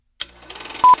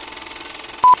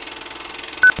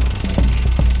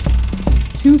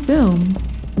Two films,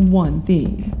 one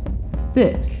theme.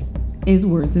 This is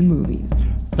Words and Movies.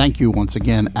 Thank you once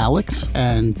again, Alex,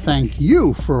 and thank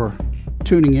you for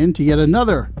tuning in to yet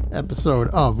another episode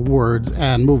of Words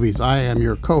and Movies. I am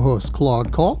your co-host,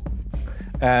 Claude Cole.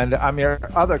 And I'm your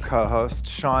other co-host,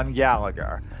 Sean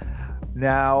Gallagher.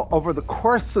 Now, over the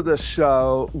course of the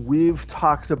show, we've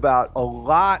talked about a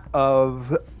lot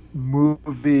of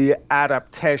movie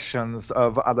adaptations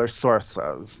of other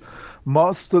sources.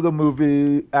 Most of the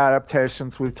movie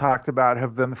adaptations we've talked about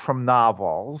have been from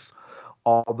novels,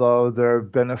 although there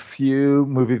have been a few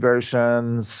movie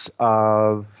versions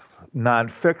of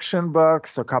nonfiction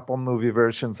books, a couple movie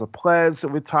versions of plays that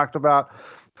we talked about,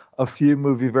 a few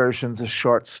movie versions of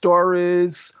short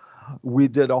stories. We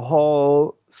did a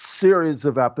whole series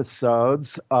of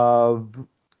episodes of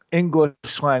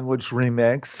English language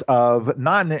remakes of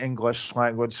non-English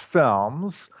language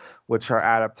films, which are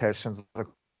adaptations, of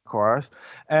course.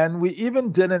 And we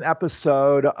even did an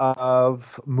episode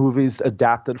of movies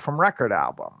adapted from record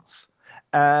albums.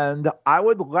 And I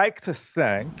would like to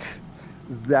think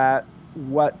that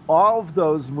what all of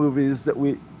those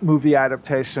movie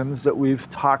adaptations that we've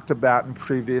talked about in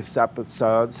previous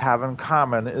episodes have in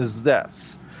common is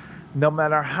this. No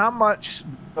matter how much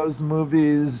those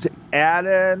movies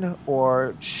added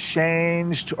or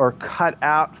changed or cut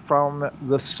out from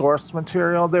the source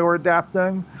material they were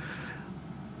adapting,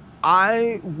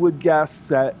 I would guess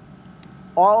that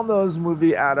all those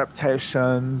movie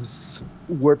adaptations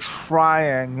were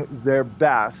trying their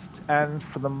best, and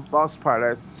for the most part,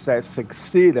 I'd say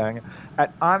succeeding,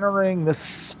 at honoring the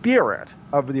spirit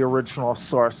of the original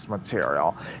source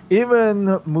material.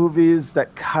 Even movies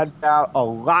that cut out a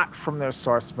lot from their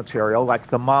source material, like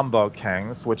The Mambo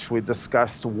Kings, which we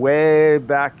discussed way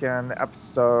back in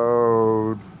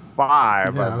episode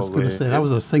 5, I was going to say, that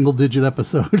was a single-digit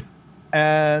episode.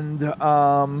 And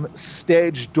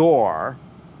Stage Door,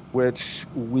 which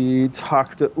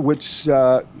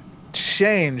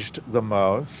changed the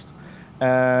most,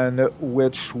 and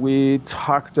which we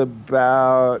talked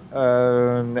about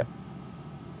in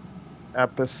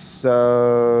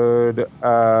episode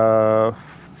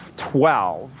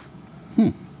 12.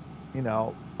 You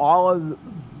know, all of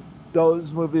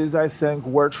those movies, I think,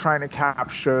 were trying to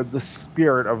capture the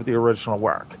spirit of the original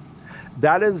work.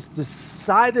 That is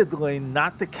decidedly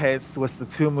not the case with the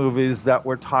two movies that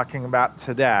we're talking about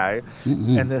today.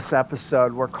 In this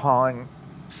episode, we're calling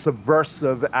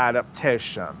Subversive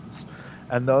Adaptations.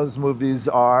 And those movies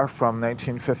are from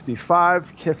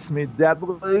 1955, Kiss Me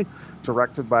Deadly,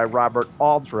 directed by Robert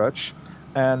Aldrich,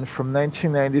 and from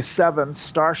 1997,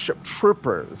 Starship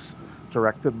Troopers,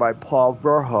 directed by Paul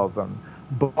Verhoeven.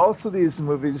 Both of these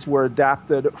movies were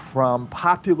adapted from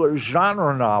popular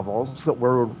genre novels that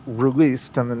were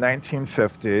released in the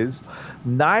 1950s.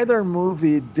 Neither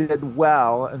movie did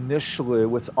well initially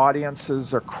with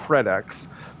audiences or critics,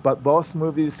 but both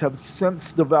movies have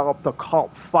since developed a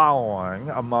cult following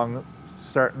among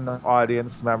certain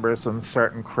audience members and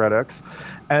certain critics.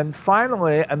 And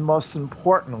finally, and most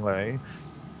importantly,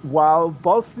 while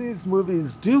both these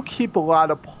movies do keep a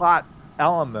lot of plot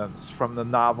elements from the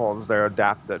novels they're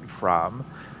adapted from,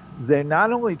 they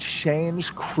not only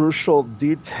change crucial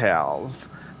details,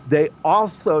 they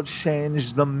also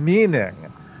change the meaning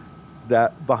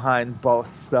that behind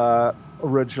both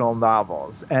original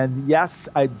novels. And yes,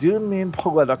 I do mean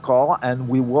political, and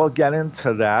we will get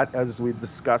into that as we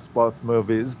discuss both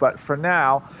movies. But for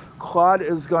now, Claude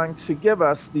is going to give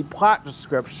us the plot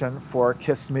description for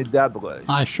Kiss Me Deadly.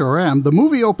 I sure am. The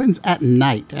movie opens at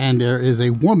night, and there is a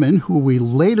woman who we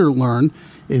later learn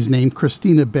is named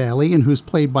Christina Bailey, and who's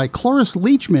played by Cloris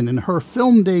Leachman in her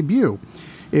film debut,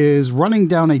 is running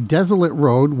down a desolate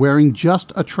road wearing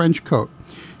just a trench coat.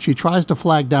 She tries to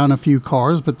flag down a few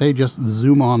cars, but they just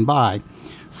zoom on by.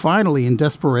 Finally, in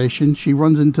desperation, she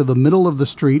runs into the middle of the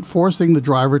street, forcing the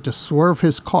driver to swerve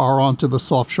his car onto the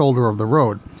soft shoulder of the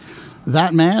road.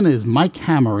 That man is Mike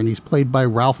Hammer, and he's played by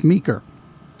Ralph Meeker.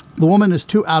 The woman is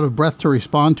too out of breath to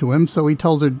respond to him, so he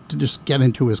tells her to just get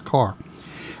into his car.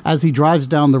 As he drives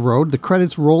down the road, the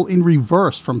credits roll in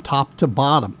reverse from top to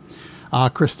bottom.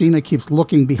 Christina keeps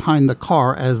looking behind the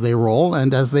car as they roll,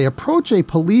 and as they approach a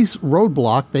police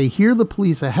roadblock, they hear the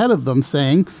police ahead of them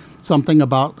saying something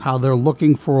about how they're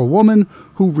looking for a woman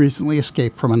who recently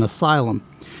escaped from an asylum.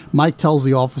 Mike tells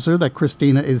the officer that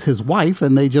Christina is his wife,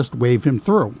 and they just wave him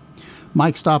through.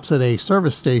 Mike stops at a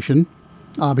service station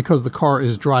because the car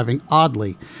is driving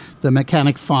oddly. The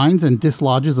mechanic finds and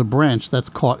dislodges a branch that's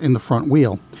caught in the front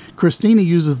wheel. Christina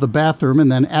uses the bathroom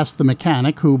and then asks the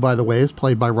mechanic, who, by the way, is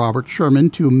played by Robert Sherman,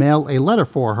 to mail a letter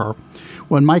for her.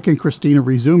 When Mike and Christina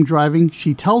resume driving,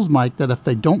 she tells Mike that if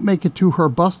they don't make it to her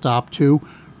bus stop, to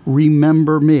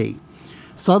remember me.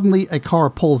 Suddenly, a car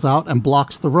pulls out and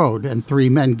blocks the road, and 3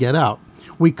 men get out.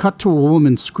 We cut to a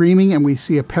woman screaming, and we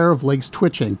see a pair of legs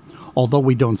twitching. Although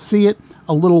we don't see it,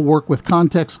 a little work with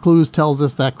context clues tells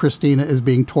us that Christina is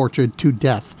being tortured to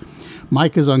death.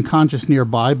 Mike is unconscious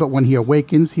nearby, but when he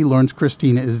awakens, he learns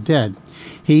Christina is dead.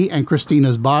 He and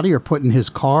Christina's body are put in his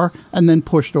car and then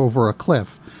pushed over a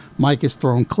cliff. Mike is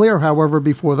thrown clear, however,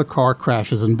 before the car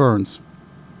crashes and burns.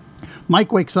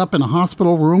 Mike wakes up in a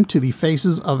hospital room to the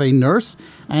faces of a nurse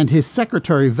and his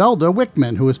secretary, Velda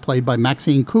Wickman, who is played by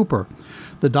Maxine Cooper.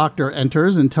 The doctor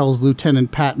enters and tells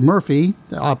Lieutenant Pat Murphy,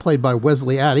 played by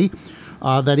Wesley Addy,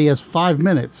 that he has 5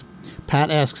 minutes. Pat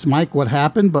asks Mike what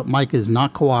happened, but Mike is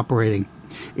not cooperating.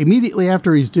 Immediately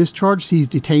after he's discharged, he's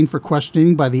detained for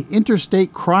questioning by the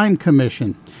Interstate Crime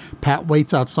Commission. Pat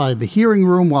waits outside the hearing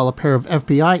room while a pair of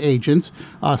FBI agents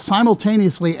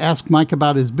simultaneously ask Mike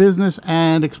about his business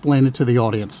and explain it to the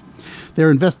audience.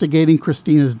 They're investigating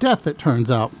Christina's death, it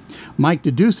turns out. Mike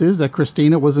deduces that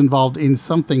Christina was involved in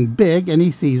something big, and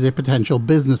he sees a potential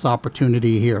business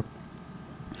opportunity here.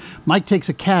 Mike takes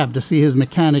a cab to see his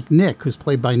mechanic, Nick, who's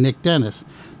played by Nick Dennis.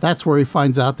 That's where he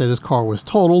finds out that his car was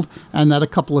totaled and that a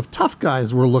couple of tough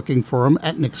guys were looking for him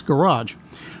at Nick's garage.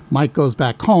 Mike goes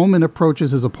back home and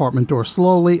approaches his apartment door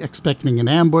slowly, expecting an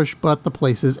ambush, but the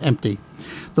place is empty.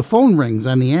 The phone rings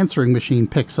and the answering machine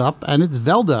picks up, and it's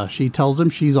Velda. She tells him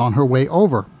she's on her way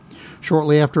over.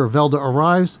 Shortly after Velda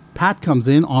arrives, Pat comes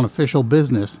in on official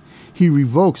business. He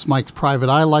revokes Mike's private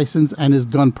eye license and his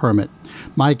gun permit.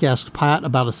 Mike asks Pat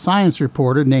about a science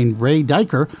reporter named Ray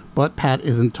Diker, but Pat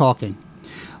isn't talking.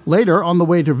 Later, on the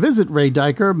way to visit Ray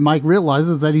Diker, Mike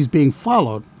realizes that he's being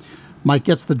followed. Mike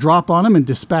gets the drop on him and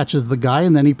dispatches the guy,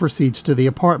 and then he proceeds to the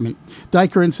apartment.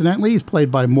 Diker, incidentally, is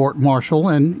played by Mort Marshall,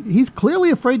 and he's clearly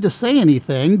afraid to say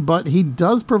anything, but he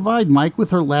does provide Mike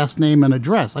with her last name and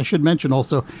address. I should mention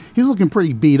also, he's looking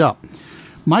pretty beat up.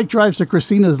 Mike drives to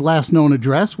Christina's last known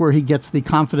address, where he gets the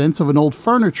confidence of an old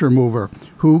furniture mover,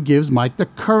 who gives Mike the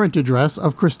current address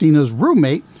of Christina's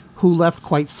roommate, who left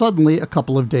quite suddenly a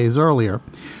couple of days earlier.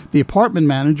 The apartment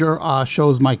manager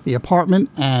shows Mike the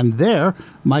apartment, and there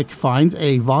Mike finds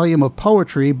a volume of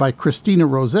poetry by Christina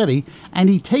Rossetti, and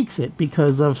he takes it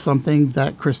because of something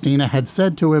that Christina had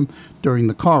said to him during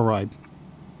the car ride.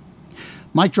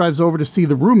 Mike drives over to see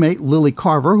the roommate, Lily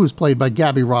Carver, who's played by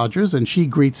Gabby Rogers, and she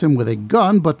greets him with a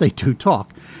gun, but they do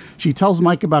talk. She tells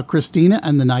Mike about Christina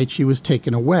and the night she was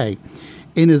taken away.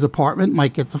 In his apartment,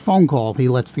 Mike gets a phone call. He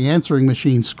lets the answering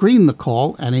machine screen the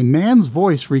call, and a man's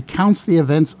voice recounts the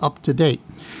events up to date.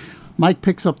 Mike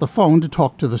picks up the phone to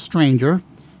talk to the stranger.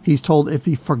 He's told if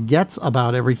he forgets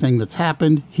about everything that's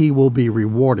happened, he will be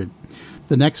rewarded.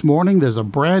 The next morning, there's a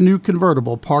brand new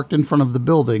convertible parked in front of the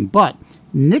building, but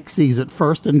Nick sees it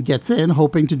first and gets in,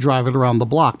 hoping to drive it around the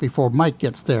block before Mike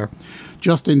gets there.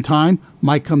 Just in time,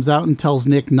 Mike comes out and tells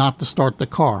Nick not to start the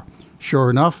car.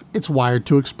 Sure enough, it's wired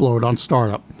to explode on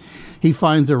startup. He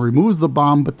finds and removes the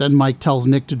bomb, but then Mike tells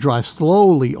Nick to drive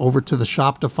slowly over to the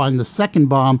shop to find the second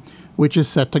bomb, which is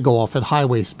set to go off at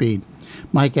highway speed.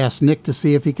 Mike asks Nick to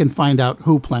see if he can find out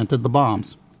who planted the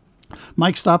bombs.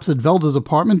 Mike stops at Velda's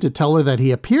apartment to tell her that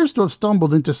he appears to have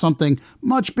stumbled into something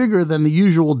much bigger than the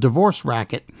usual divorce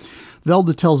racket.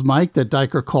 Velda tells Mike that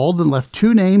Diker called and left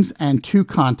 2 names and 2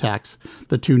 contacts.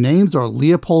 The 2 names are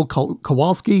Leopold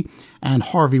Kowalski and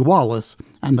Harvey Wallace,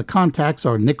 and the contacts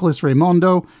are Nicholas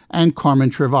Raimondo and Carmen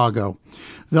Trivago.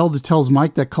 Velda tells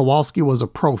Mike that Kowalski was a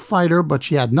pro fighter, but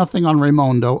she had nothing on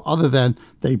Raimondo other than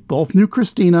they both knew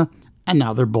Christina, and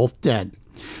now they're both dead.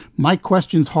 Mike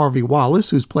questions Harvey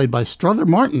Wallace, who's played by Strother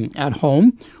Martin, at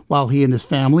home while he and his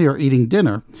family are eating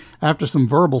dinner. After some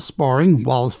verbal sparring,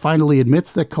 Wallace finally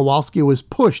admits that Kowalski was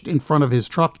pushed in front of his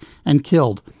truck and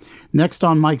killed. Next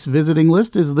on Mike's visiting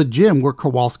list is the gym where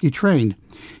Kowalski trained.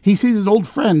 He sees an old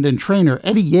friend and trainer,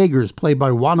 Eddie Yeagers, played by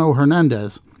Juano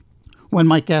Hernandez. When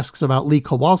Mike asks about Lee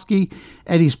Kowalski,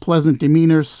 Eddie's pleasant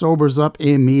demeanor sobers up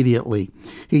immediately.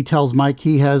 He tells Mike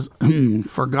he has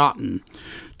forgotten.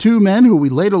 2 men who we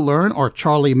later learn are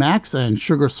Charlie Max and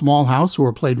Sugar Smallhouse, who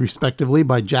are played respectively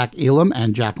by Jack Elam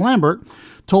and Jack Lambert,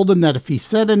 told him that if he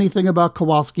said anything about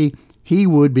Kowalski, he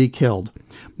would be killed.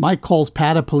 Mike calls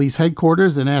Pat at police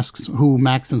headquarters and asks who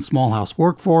Max and Smallhouse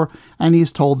work for, and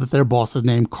he's told that their boss is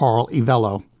named Carl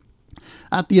Evello.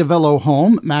 At the Avello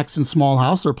home, Max and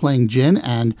Smallhouse are playing gin,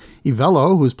 and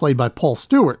Avello, who's played by Paul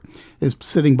Stewart, is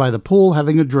sitting by the pool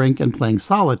having a drink and playing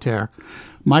solitaire.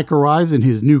 Mike arrives in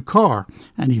his new car,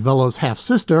 and Avello's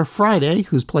half-sister, Friday,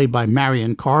 who's played by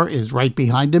Marion Carr, is right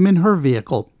behind him in her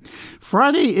vehicle.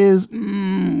 Friday is,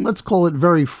 let's call it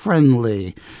very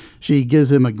friendly. She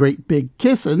gives him a great big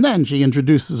kiss, and then she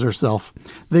introduces herself.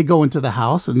 They go into the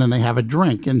house, and then they have a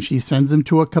drink, and she sends him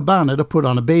to a cabana to put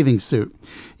on a bathing suit.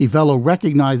 Avello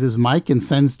recognizes Mike and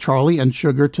sends Charlie and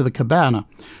Sugar to the cabana.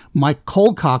 Mike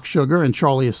cold-cocks Sugar, and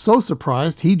Charlie is so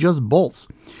surprised he just bolts.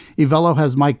 Avello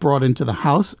has Mike brought into the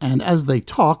house, and as they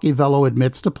talk, Avello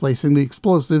admits to placing the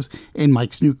explosives in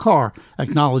Mike's new car,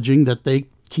 acknowledging that they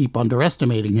keep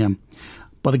underestimating him.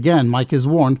 But again, Mike is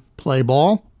warned, play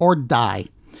ball or die.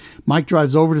 Mike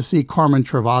drives over to see Carmen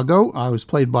Travago, who's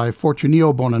played by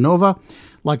Fortunio Bonanova.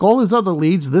 Like all his other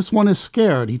leads, this one is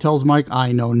scared. He tells Mike,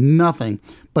 I know nothing.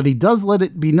 But he does let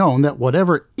it be known that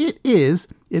whatever it is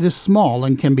small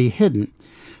and can be hidden.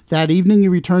 That evening, he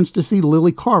returns to see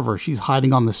Lily Carver. She's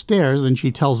hiding on the stairs, and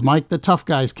she tells Mike the tough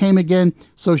guys came again,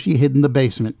 so she hid in the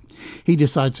basement. He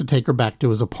decides to take her back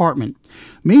to his apartment.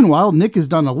 Meanwhile, Nick has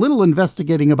done a little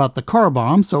investigating about the car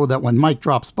bomb, so that when Mike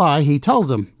drops by, he tells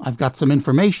him, I've got some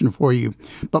information for you.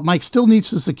 But Mike still needs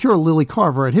to secure Lily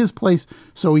Carver at his place,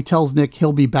 so he tells Nick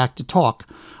he'll be back to talk.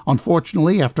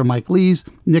 Unfortunately, after Mike leaves,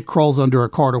 Nick crawls under a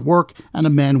car to work, and a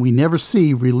man we never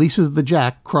see releases the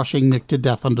jack, crushing Nick to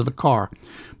death under the car.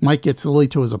 Mike gets Lily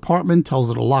to his apartment, tells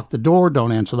her to lock the door,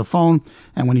 don't answer the phone,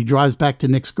 and when he drives back to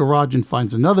Nick's garage and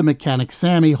finds another mechanic,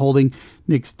 Sammy, holding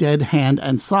Nick's dead hand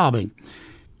and sobbing.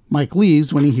 Mike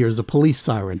leaves when he hears a police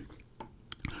siren.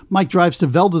 Mike drives to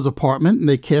Velda's apartment, and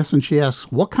they kiss, and she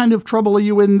asks, what kind of trouble are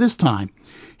you in this time?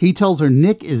 He tells her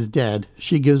Nick is dead.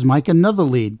 She gives Mike another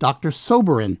lead, Dr.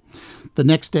 Soberin. The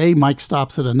next day, Mike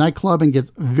stops at a nightclub and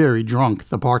gets very drunk.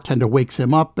 The bartender wakes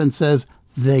him up and says,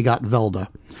 they got Velda.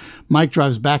 Mike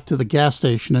drives back to the gas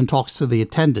station and talks to the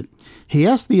attendant. He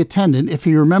asks the attendant if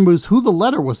he remembers who the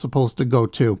letter was supposed to go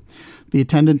to. The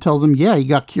attendant tells him, yeah, he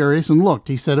got curious and looked.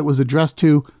 He said it was addressed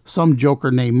to some joker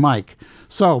named Mike.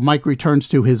 So Mike returns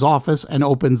to his office and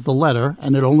opens the letter,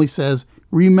 and it only says,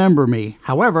 remember me.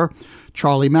 However,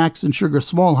 Charlie Max and Sugar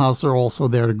Smallhouse are also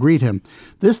there to greet him.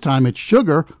 This time it's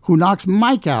Sugar who knocks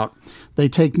Mike out. They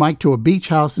take Mike to a beach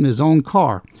house in his own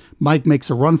car. Mike makes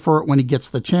a run for it when he gets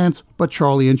the chance, but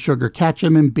Charlie and Sugar catch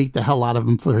him and beat the hell out of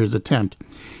him for his attempt.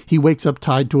 He wakes up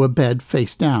tied to a bed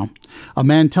face down. A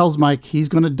man tells Mike he's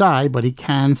going to die, but he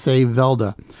can save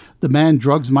Velda. The man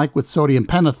drugs Mike with sodium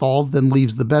pentothal, then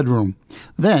leaves the bedroom.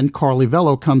 Then Carly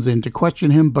Vello comes in to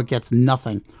question him, but gets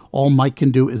nothing. All Mike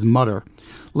can do is mutter.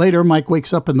 Later, Mike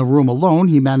wakes up in the room alone.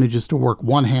 He manages to work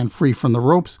one hand free from the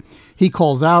ropes. He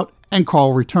calls out, and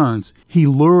Carl returns. He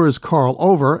lures Carl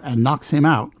over and knocks him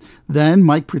out. Then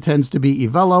Mike pretends to be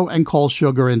Avello and calls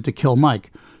Sugar in to kill Mike.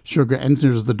 Sugar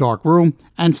enters the dark room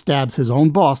and stabs his own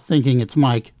boss, thinking it's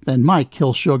Mike. Then Mike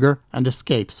kills Sugar and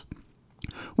escapes.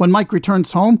 When Mike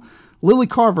returns home, Lily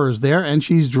Carver is there and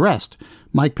she's dressed.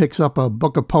 Mike picks up a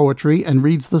book of poetry and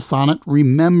reads the sonnet,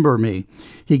 Remember Me.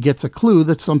 He gets a clue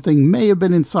that something may have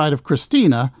been inside of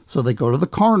Christina, so they go to the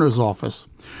coroner's office.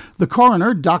 The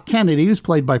coroner, Doc Kennedy, who's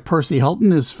played by Percy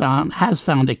Hilton, has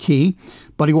found a key,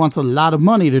 but he wants a lot of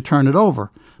money to turn it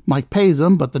over. Mike pays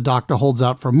him, but the doctor holds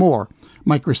out for more.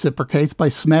 Mike reciprocates by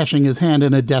smashing his hand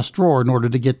in a desk drawer in order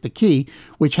to get the key,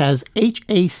 which has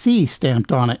HAC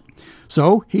stamped on it.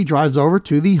 So he drives over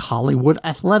to the Hollywood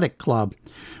Athletic Club.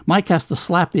 Mike has to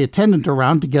slap the attendant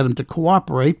around to get him to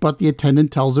cooperate, but the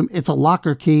attendant tells him it's a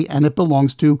locker key and it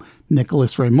belongs to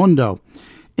Nicholas Raimundo.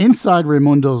 Inside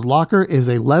Raimundo's locker is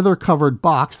a leather-covered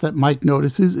box that Mike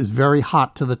notices is very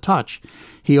hot to the touch.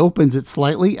 He opens it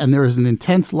slightly and there is an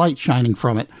intense light shining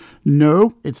from it.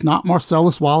 No, it's not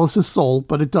Marcellus Wallace's soul,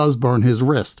 but it does burn his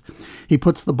wrist. He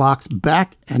puts the box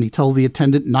back and he tells the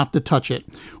attendant not to touch it.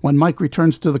 When Mike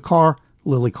returns to the car,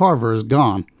 Lily Carver is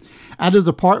gone. At his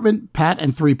apartment, Pat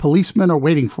and 3 policemen are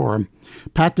waiting for him.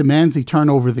 Pat demands he turn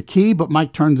over the key, but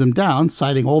Mike turns him down,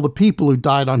 citing all the people who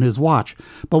died on his watch.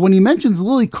 But when he mentions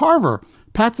Lily Carver,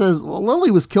 Pat says, well, Lily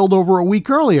was killed over a week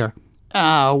earlier.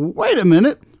 Wait a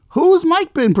minute. Who's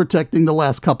Mike been protecting the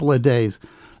last couple of days?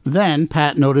 Then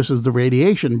Pat notices the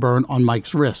radiation burn on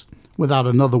Mike's wrist. Without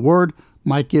another word,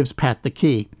 Mike gives Pat the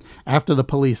key. After the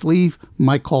police leave,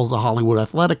 Mike calls the Hollywood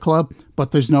Athletic Club,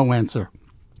 but there's no answer.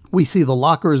 We see the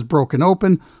locker is broken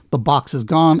open, the box is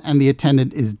gone, and the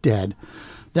attendant is dead.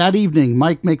 That evening,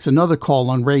 Mike makes another call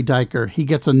on Ray Diker. He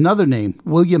gets another name,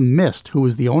 William Mist, who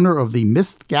is the owner of the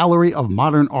Mist Gallery of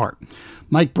Modern Art.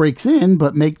 Mike breaks in,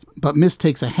 but Mist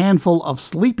takes a handful of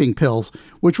sleeping pills,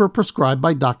 which were prescribed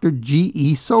by Dr.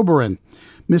 G.E. Soberin.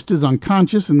 Mist is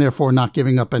unconscious and therefore not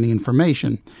giving up any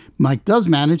information. Mike does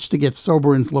manage to get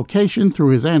Soberin's location through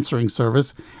his answering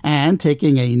service, and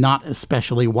taking a not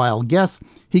especially wild guess,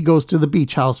 he goes to the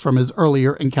beach house from his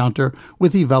earlier encounter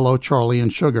with Evello, Charlie,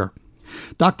 and Sugar.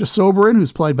 Dr. Soberin,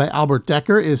 who's played by Albert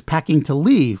Decker, is packing to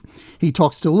leave. He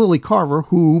talks to Lily Carver,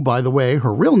 who, by the way,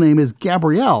 her real name is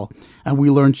Gabrielle, and we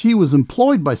learn she was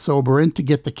employed by Soberin to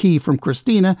get the key from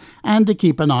Christina and to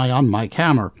keep an eye on Mike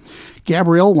Hammer.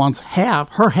 Gabrielle wants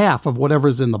her half of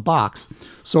whatever's in the box.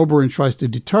 Soberin tries to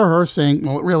deter her, saying,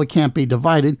 well, it really can't be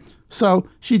divided, so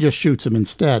she just shoots him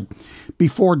instead.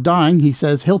 Before dying, he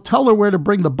says he'll tell her where to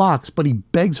bring the box, but he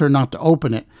begs her not to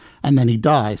open it, and then he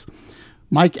dies.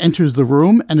 Mike enters the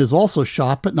room and is also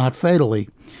shot, but not fatally.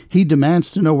 He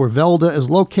demands to know where Velda is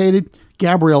located.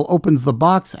 Gabrielle opens the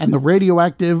box, and the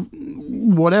radioactive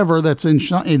whatever that's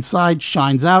inside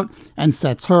shines out and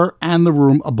sets her and the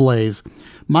room ablaze.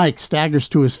 Mike staggers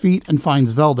to his feet and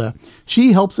finds Velda.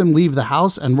 She helps him leave the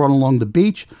house and run along the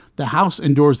beach. The house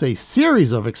endures a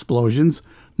series of explosions.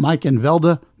 Mike and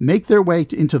Velda make their way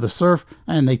into the surf,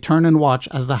 and they turn and watch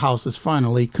as the house is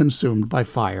finally consumed by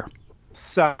fire.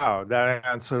 So that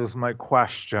answers my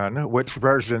question. Which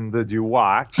version did you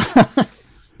watch?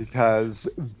 Because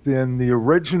in the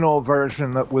original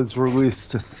version that was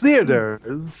released to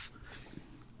theaters,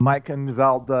 Mike and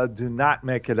Velda do not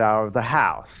make it out of the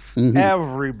house. Mm-hmm.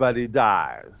 Everybody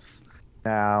dies.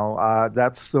 Now,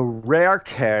 that's the rare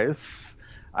case,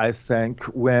 I think,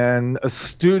 when a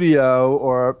studio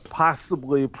or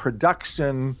possibly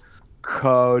production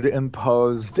code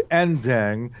imposed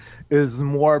ending is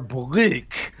more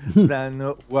bleak than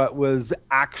what was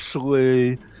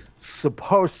actually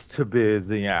supposed to be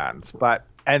the end. But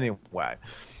anyway,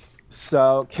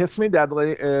 so Kiss Me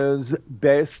Deadly is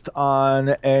based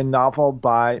on a novel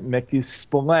by Mickey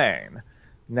Spillane.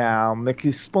 Now,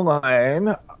 Mickey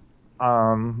Spillane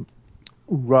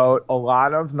wrote a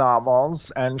lot of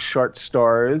novels and short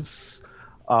stories,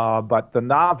 but the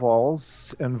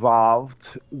novels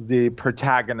involved the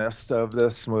protagonist of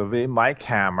this movie, Mike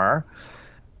Hammer.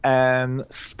 And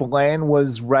Spillane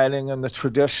was writing in the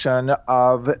tradition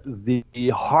of the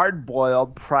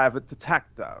hard-boiled private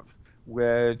detective,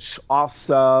 which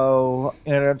also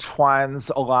intertwines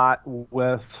a lot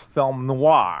with film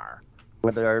noir.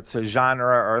 Whether it's a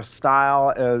genre or a style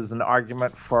is an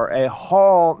argument for a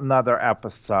whole nother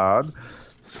episode.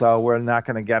 So we're not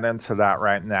going to get into that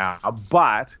right now.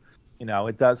 But, you know,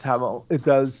 it does have a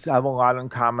lot in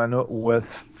common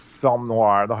with film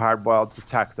noir, the hard-boiled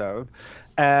detective.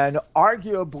 And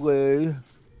arguably,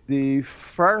 the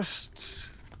first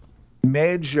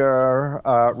major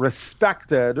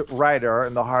respected writer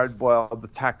in the hard-boiled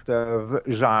detective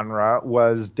genre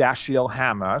was Dashiell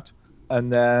Hammett.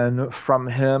 And then from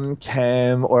him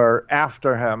came, or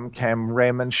after him, came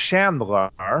Raymond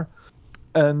Chandler.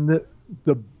 And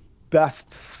the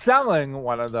best-selling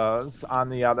one of those, on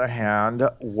the other hand,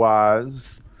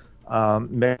 was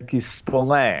Mickey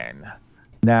Spillane.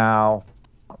 Now,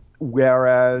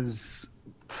 whereas,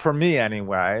 for me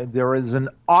anyway, there is an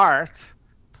art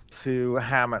to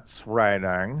Hammett's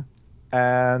writing,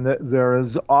 and there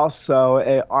is also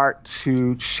an art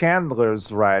to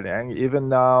Chandler's writing, even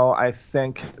though I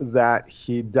think that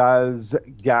he does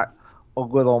get a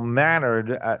little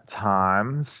mannered at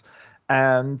times.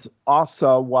 And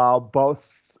also, while both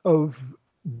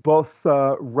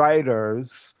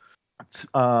writers,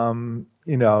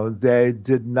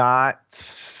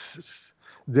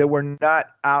 they were not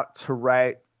out to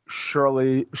write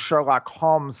Sherlock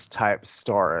Holmes type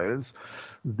stories.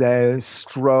 They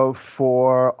strove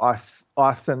for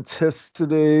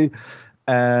authenticity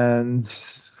and,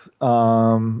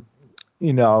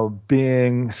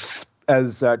 being,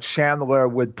 as Chandler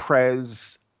would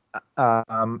praise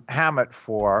Hammett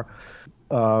for,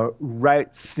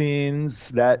 write scenes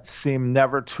that seem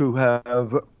never to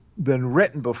have been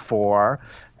written before.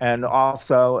 And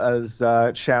also, as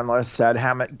Chandler said,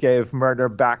 Hammett gave murder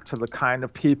back to the kind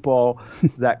of people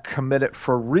that commit it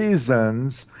for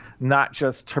reasons, not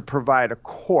just to provide a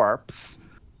corpse.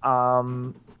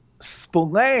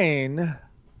 Spillane,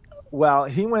 well,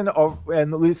 he went over,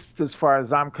 and at least as far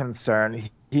as I'm concerned,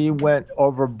 he went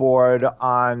overboard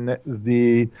on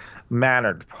the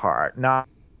mannered part. Not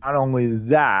only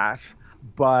that,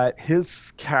 but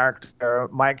his character,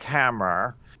 Mike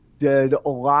Hammer, did a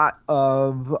lot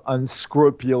of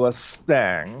unscrupulous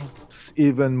things,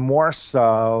 even more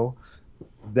so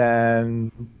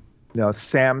than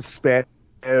Sam Spade,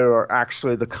 or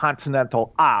actually the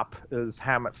Continental Op is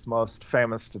Hammett's most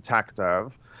famous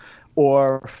detective,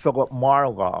 or Philip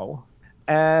Marlowe.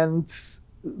 And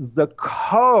the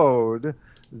code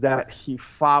that he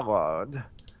followed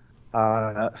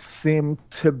seemed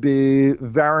to be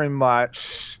very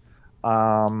much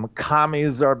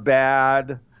commies are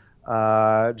bad,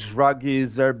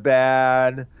 druggies are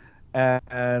bad.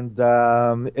 And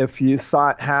if you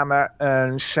thought Hammett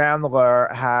and Chandler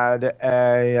had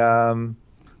a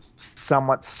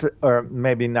somewhat, or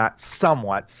maybe not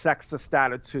somewhat, sexist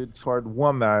attitude toward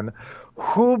women,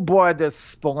 who boy does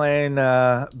Spillane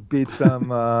beat them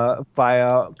by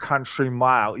a country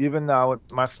mile? Even though it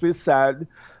must be said,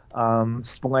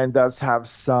 Spillane does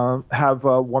have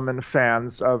woman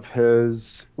fans of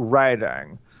his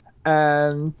writing,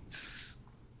 and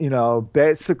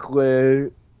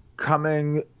basically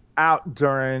coming out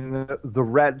during the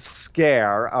Red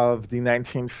Scare of the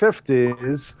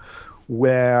 1950s,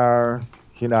 where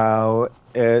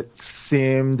it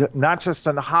seemed not just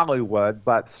in Hollywood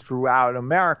but throughout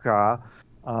America,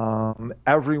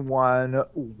 everyone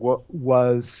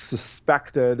was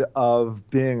suspected of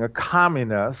being a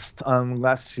communist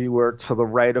unless you were to the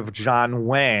right of John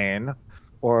Wayne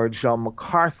or Joe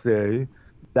McCarthy.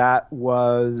 That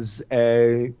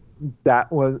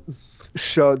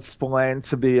showed Spillane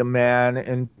to be a man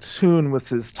in tune with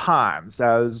his times.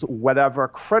 As whatever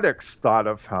critics thought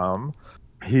of him,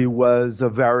 he was a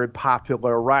very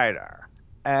popular writer.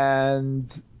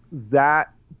 And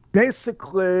that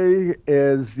basically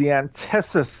is the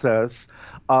antithesis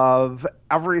of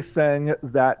everything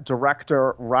that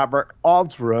director Robert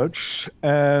Aldrich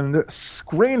and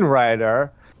screenwriter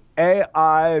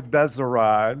A.I.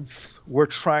 Bezerrads were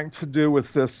trying to do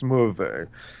with this movie.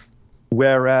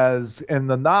 Whereas in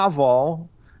the novel,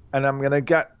 and I'm going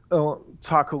to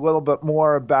talk a little bit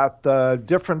more about the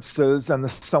differences and the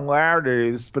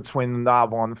similarities between the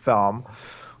novel and film.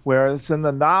 Whereas in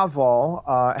the novel,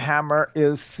 Hammer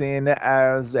is seen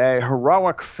as a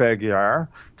heroic figure,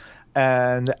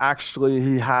 and actually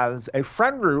he has a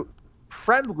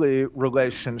friendly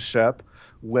relationship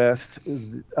with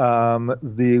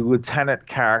the lieutenant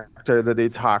character that he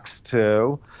talks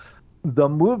to. The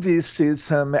movie sees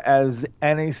him as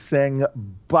anything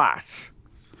but.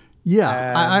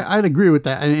 Yeah, I'd agree with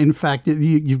that. And in fact,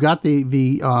 you've got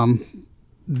the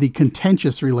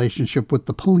contentious relationship with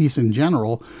the police in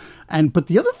general, but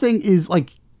the other thing is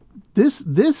like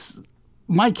this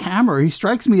Mike Hammer. He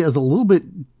strikes me as a little bit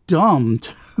dumb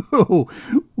too,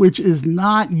 which is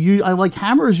not you. I like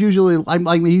Hammer is usually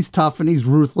he's tough and he's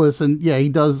ruthless, and yeah, he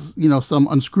does some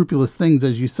unscrupulous things,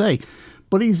 as you say.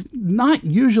 But he's not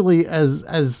usually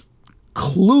as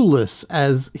clueless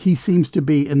as he seems to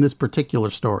be in this particular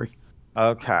story.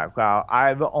 Okay, well,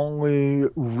 I've only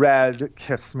read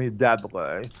Kiss Me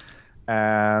Deadly,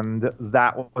 and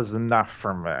that was enough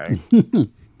for me.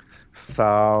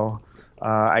 So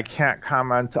I can't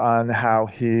comment on how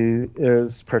he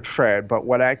is portrayed, but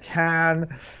what I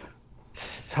can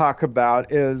talk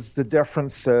about is the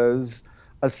differences,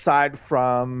 aside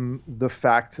from the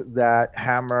fact that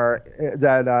Hammer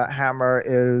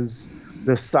is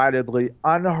decidedly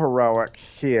unheroic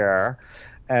here,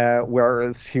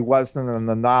 whereas he wasn't in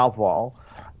the novel.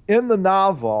 In the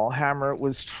novel, Hammer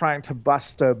was trying to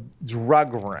bust a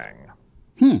drug ring,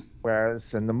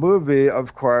 whereas in the movie,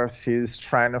 of course, he's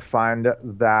trying to find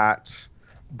that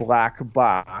black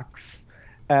box.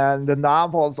 And the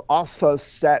novel is also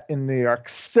set in New York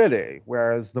City,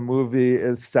 whereas the movie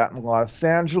is set in Los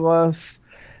Angeles.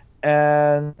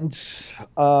 And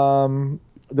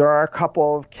there are a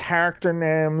couple of character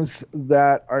names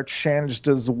that are changed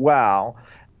as well.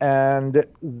 And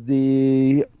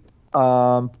the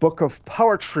book of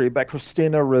poetry by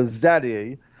Christina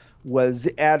Rossetti was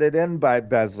added in by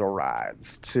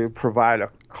Bezerrads to provide a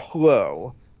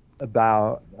clue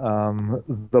about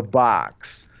the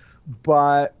box.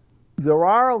 But there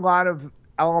are a lot of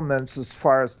elements as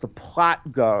far as the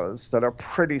plot goes that are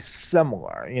pretty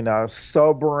similar.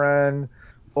 Soberin,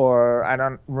 or I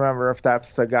don't remember if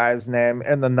that's the guy's name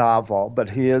in the novel, but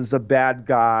he is a bad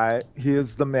guy. He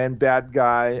is the main bad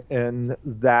guy in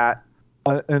that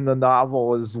in the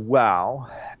novel as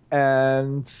well.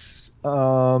 And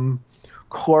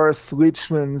Cloris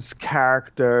Leachman's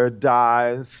character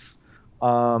dies.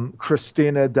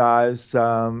 Christina dies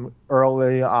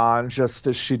early on, just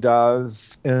as she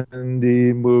does in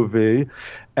the movie.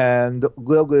 And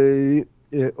Lily,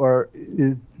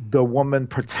 the woman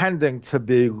pretending to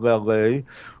be Lily,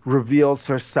 reveals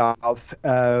herself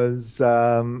as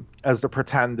a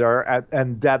pretender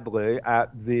and deadly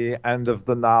at the end of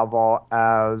the novel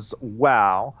as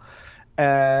well.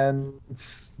 and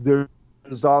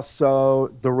there's also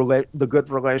the good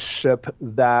relationship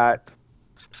that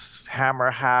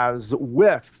Hammer has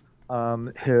with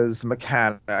his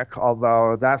mechanic,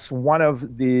 although that's one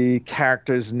of the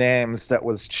characters' names that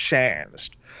was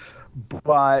changed.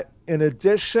 But in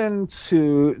addition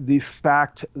to the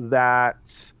fact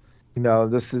that,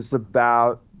 this is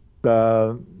about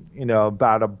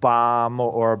about a bomb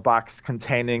or a box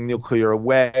containing nuclear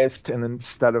waste and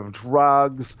instead of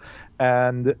drugs,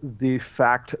 and the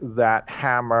fact that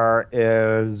Hammer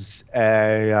is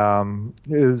an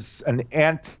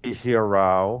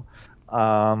anti-hero,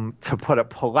 to put it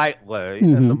politely,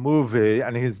 in the movie,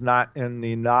 and he's not in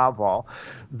the novel.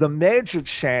 The major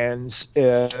change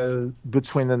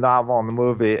between the novel and the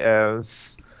movie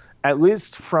is, at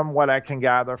least from what I can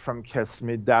gather from Kiss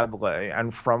Me Deadly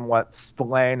and from what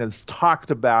Spillane has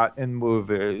talked about in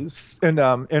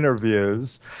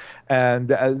interviews,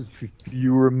 and as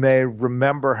you may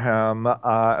remember him,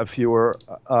 if you were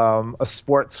a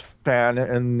sports fan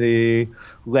in the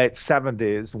late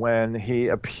 70s, when he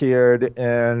appeared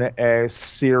in a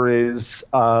series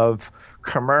of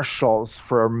commercials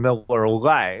for Miller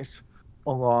Lite,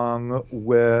 along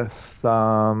with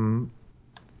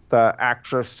the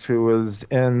actress who was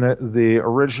in the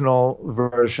original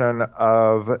version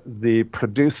of The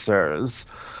Producers,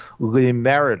 Lee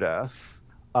Meredith.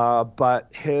 But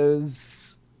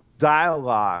his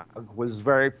dialogue was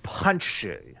very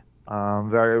punchy,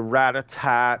 very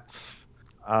rat-a-tat.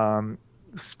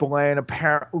 Spillane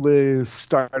apparently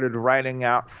started writing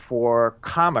out for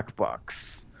comic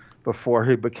books before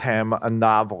he became a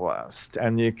novelist,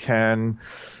 and you can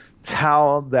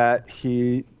tell that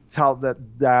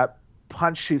that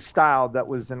punchy style that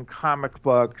was in comic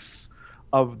books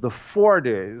of the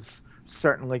 40s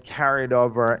certainly carried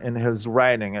over in his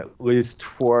writing, at least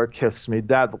for Kiss Me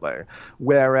Deadly.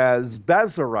 Whereas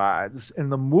Bezzarides in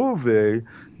the movie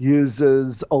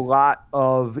uses a lot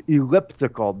of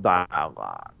elliptical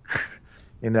dialogue.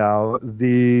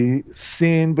 The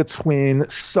scene between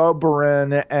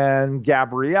Soberin and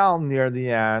Gabrielle near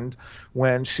the end,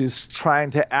 when she's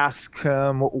trying to ask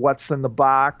him what's in the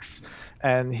box,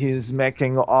 and he's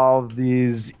making all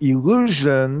these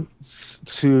allusions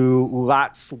to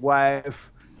Lot's wife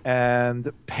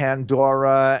and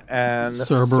Pandora and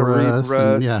Cerberus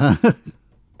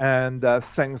and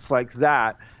things like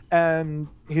that. And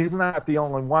he's not the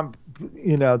only one.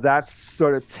 That's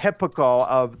sort of typical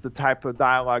of the type of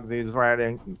dialogue that he's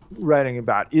writing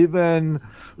about. Even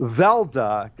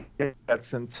Velda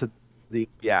gets into the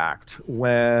act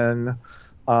when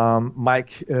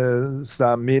Mike is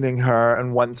meeting her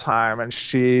and one time, and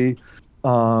she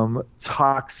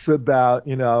talks about,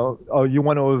 oh, you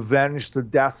want to avenge the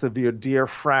death of your dear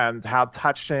friend. How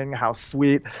touching, how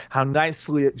sweet, how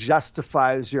nicely it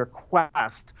justifies your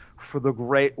quest for the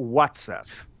great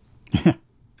what's-it.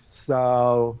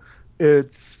 So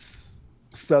this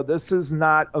is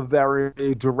not a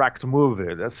very direct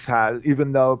movie. This has,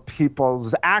 even though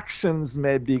people's actions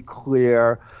may be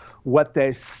clear, what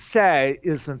they say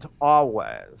isn't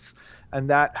always. And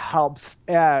that helps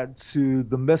add to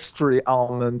the mystery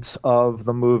element of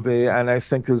the movie, and I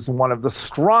think is one of the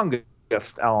strongest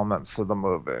elements of the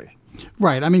movie.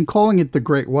 Right. I mean, calling it the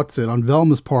great what's-it on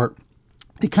Velma's part,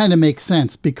 it kind of makes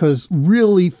sense, because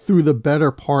really through the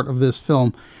better part of this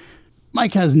film,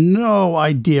 Mike has no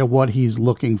idea what he's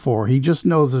looking for. He just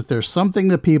knows that there's something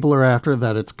that people are after,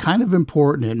 that it's kind of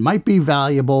important, it might be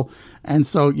valuable, and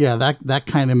so, yeah, that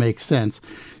kind of makes sense.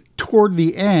 Toward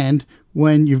the end,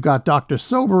 when you've got Dr.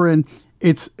 Soberin,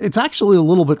 it's actually a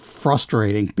little bit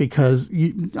frustrating, because,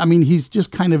 he's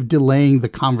just kind of delaying the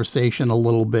conversation a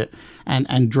little bit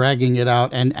and dragging it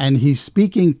out, and he's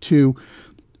speaking to,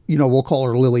 we'll call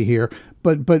her Lily here,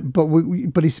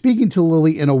 but he's speaking to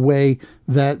Lily in a way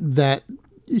that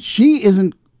she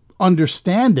isn't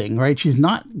understanding, right? She's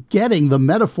not getting the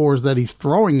metaphors that he's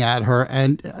throwing at her,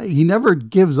 and he never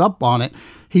gives up on it.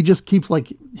 He just keeps,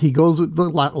 like, he goes with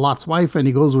Lot's wife, and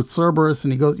he goes with Cerberus,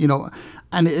 and he goes,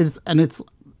 and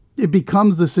it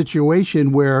becomes the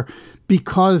situation where,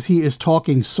 because he is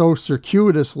talking so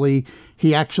circuitously,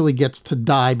 he actually gets to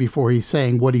die before he's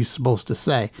saying what he's supposed to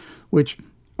say, which,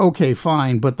 okay,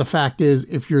 fine. But the fact is,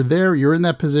 if you're there, you're in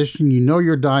that position,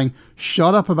 you're dying,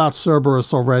 shut up about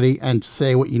Cerberus already and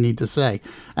say what you need to say.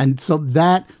 And so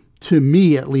that, to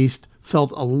me at least,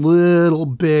 felt a little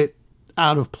bit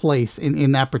out of place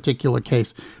in that particular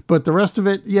case. But the rest of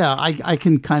it, yeah, I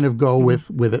can kind of go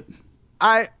with it.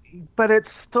 But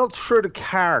it's still true to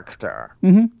character.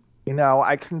 Mm-hmm.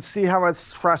 I can see how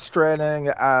it's frustrating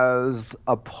as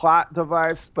a plot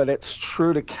device, but it's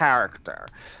true to character.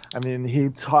 I mean, he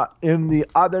taught in the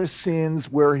other scenes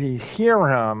where he hear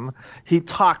him, he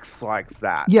talks like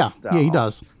that Yeah, he still.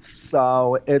 does.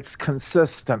 So it's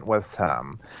consistent with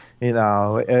him. And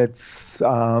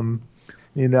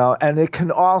it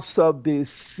can also be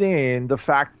seen the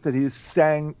fact that he's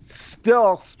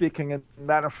still speaking in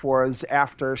metaphors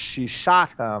after she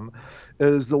shot him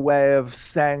is a way of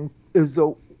saying,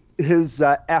 his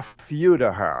F you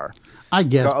to her. I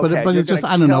guess, Go, okay, but you're it just,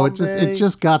 gonna I don't know, kill it me.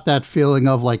 just got that feeling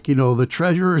of like, the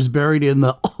treasure is buried in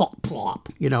the plop,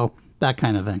 that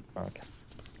kind of thing. Okay.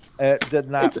 It did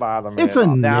not bother me It's at a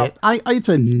all. Now, nit. It's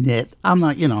a nit. I'm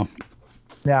not,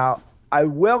 now I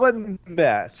will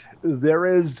admit there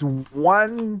is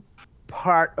one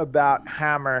part about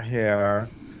Hammer here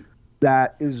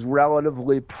that is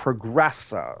relatively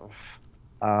progressive.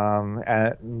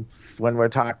 And when we're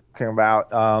talking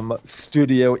about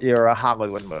studio era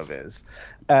Hollywood movies.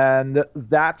 And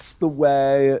that's the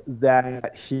way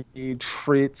that he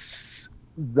treats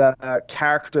the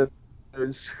characters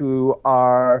who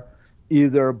are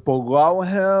either below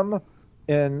him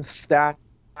in status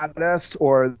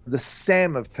or the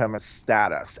same of him as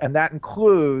status. And that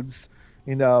includes,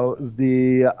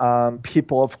 the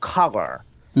people of color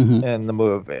in the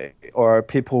movie, or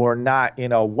people who are not,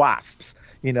 WASPs.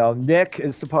 Nick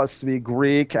is supposed to be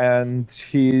Greek, and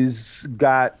he's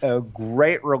got a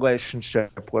great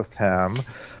relationship with him.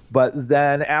 But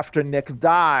then after Nick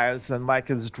dies and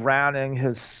Mike is drowning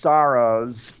his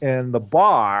sorrows in the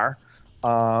bar,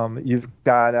 you've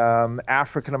got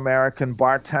African American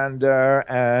bartender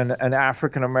and an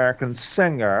African American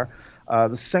singer.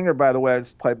 The singer, by the way,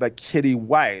 is played by Kitty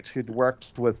White, who'd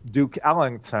worked with Duke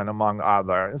Ellington, among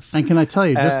others. And can I tell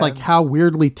you, just like how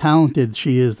weirdly talented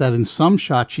she is, that in some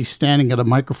shots she's standing at a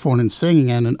microphone and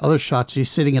singing, and in other shots she's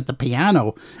sitting at the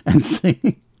piano and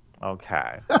singing.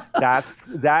 Okay.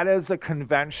 That is a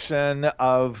convention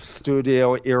of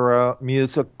studio era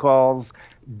musicals.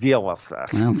 Deal with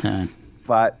it. Okay.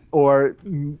 Or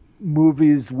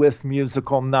movies with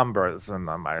musical numbers in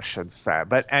them, I should say.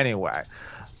 But anyway.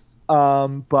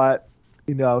 But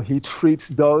he treats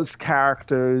those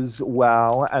characters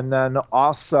well. And then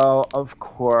also, of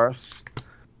course,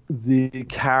 the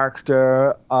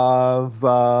character of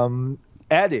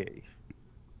Eddie,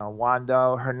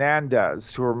 Wando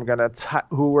Hernandez, who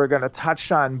we're gonna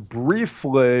touch on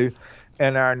briefly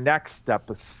in our next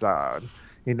episode.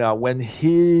 When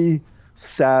he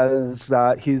says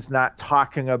he's not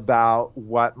talking about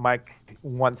what Mike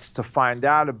wants to find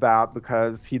out about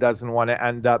because he doesn't want to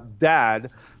end up dead,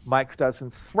 Mike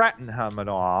doesn't threaten him at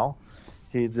all.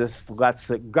 He just lets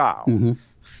it go. Mm-hmm.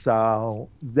 So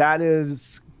that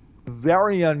is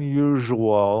very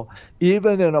unusual,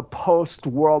 even in a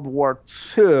post-World War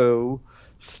II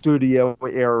studio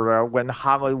era, when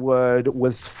Hollywood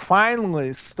was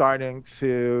finally starting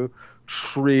to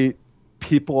treat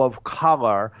people of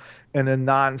color in a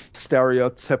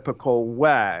non-stereotypical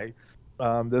way.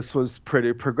 This was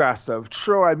pretty progressive.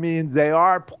 True, I mean, they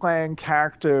are playing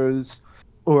characters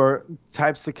or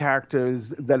types of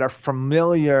characters that are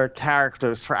familiar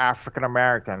characters for African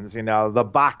Americans, the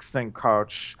boxing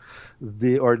coach,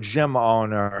 or gym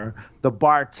owner, the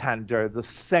bartender, the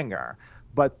singer.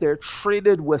 But they're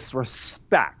treated with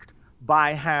respect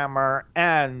by Hammer,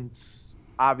 and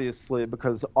obviously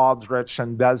because Aldrich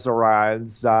and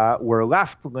Bezerides were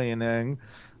left-leaning,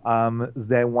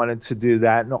 they wanted to do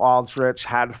that, and Aldrich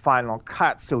had final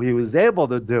cut, so he was able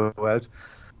to do it.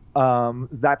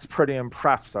 That's pretty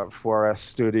impressive for a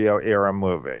studio era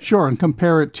movie. Sure, and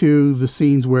compare it to the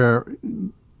scenes where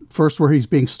he's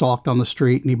being stalked on the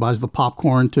street and he buys the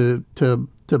popcorn to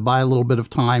buy a little bit of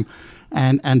time,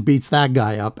 and beats that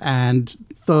guy up, and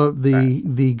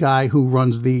the guy who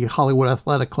runs the Hollywood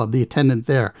Athletic Club, the attendant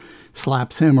there,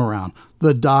 slaps him around.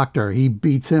 The doctor, he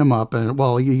beats him up, and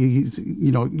he's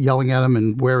yelling at him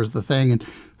and wears the thing and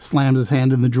slams his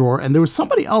hand in the drawer. And there was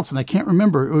somebody else, and I can't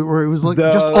remember, where it was like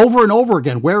just over and over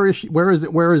again. Where is she? Where is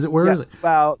it? Where is it? Where is it?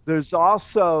 Well, there's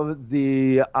also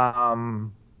the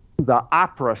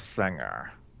opera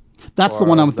singer. That's the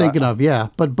one I'm thinking of. Yeah,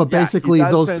 but basically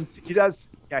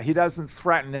he doesn't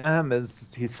threaten him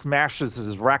as he smashes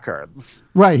his records.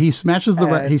 Right, he smashes the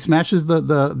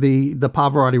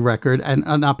Pavarotti record, and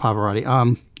not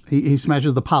Pavarotti. He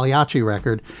smashes the Pagliacci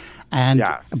record, and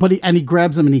yes. he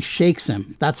grabs him and he shakes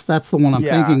him. That's the one I'm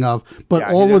thinking of. But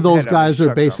all of those guys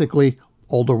are basically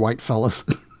older white fellas.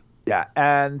 Yeah,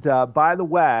 and by the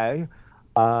way,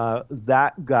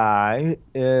 that guy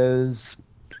is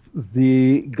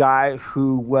the guy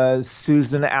who was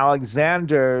Susan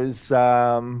Alexander's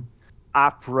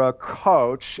opera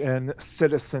coach in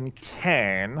Citizen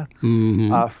Kane,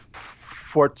 Mm-hmm.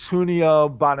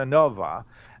 Fortunio Bonanova.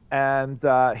 And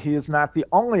he is not the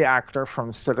only actor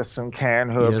from Citizen Kane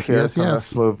who Yes, yes, appears in yes.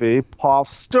 this movie. Paul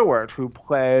Stewart, who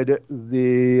played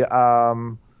the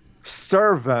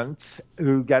servant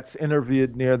who gets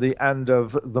interviewed near the end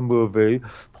of the movie,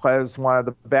 plays one of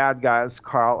the bad guys,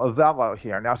 Carl Avello,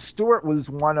 here. Now, Stewart was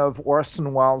one of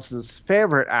Orson Welles'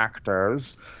 favorite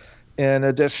actors. In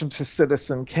addition to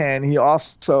Citizen Kane, he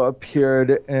also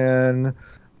appeared in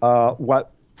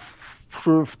what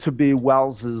proved to be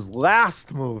Welles's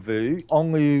last movie,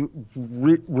 only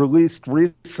released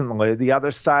recently, The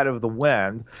Other Side of the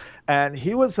Wind. And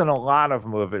he was in a lot of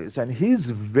movies, and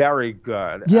he's very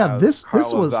good Yeah, as this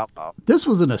Carlo was Vello. this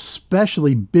was an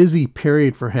especially busy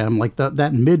period for him, like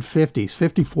that mid 50s,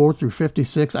 54 through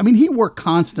 56. I mean, he worked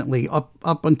constantly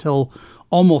up until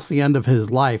almost the end of his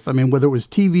life. I mean, whether it was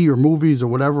TV or movies or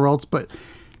whatever else, but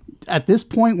at this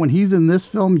point when he's in this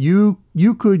film, you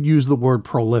could use the word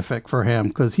prolific for him,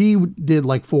 because he did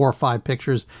like 4 or 5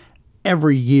 pictures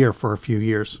every year for a few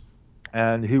years.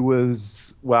 And he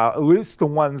was, well, at least the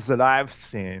ones that I've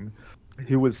seen,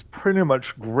 he was pretty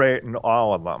much great in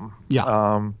all of them. Yeah.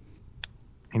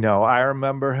 I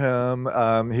remember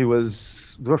him. He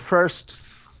was the first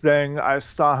thing I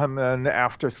saw him in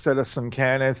after Citizen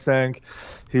Kane, I think.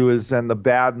 He was in The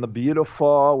Bad and the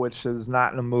Beautiful, which is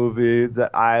not a movie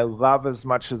that I love as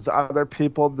much as other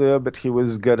people do, but he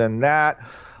was good in that.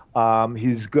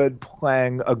 He's good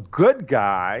playing a good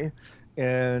guy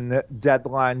in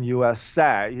Deadline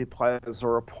USA. He plays a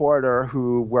reporter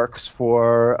who works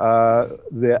for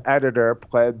the editor,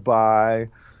 played by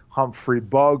Humphrey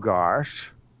Bogart.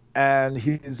 And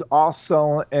he's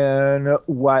also in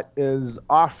what is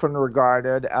often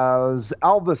regarded as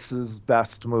Elvis's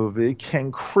best movie,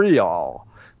 King Creole.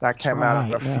 That came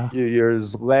out a few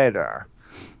years later.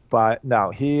 But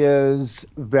no, he is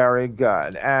very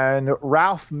good. And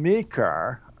Ralph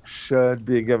Meeker should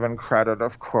be given credit,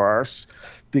 of course,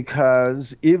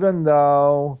 because even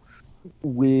though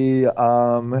we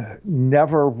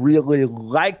never really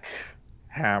like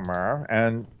Hammer,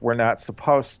 and we're not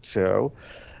supposed to,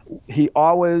 he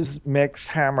always makes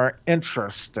Hammer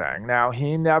interesting. Now,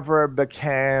 he never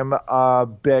became a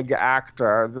big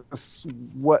actor. This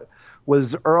what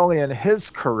was early in his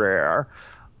career.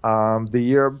 The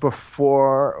year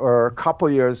before, or a couple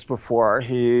years before,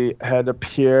 he had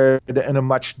appeared in a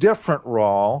much different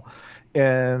role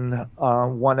in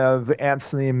one of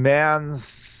Anthony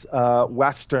Mann's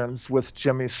westerns with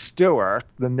Jimmy Stewart,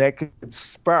 The Naked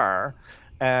Spur.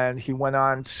 And he went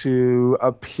on to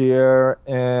appear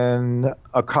in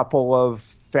a couple of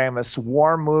famous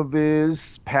war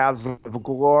movies, Paths of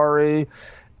Glory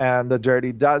and The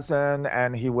Dirty Dozen.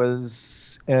 And he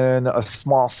was in a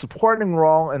small supporting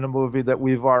role in a movie that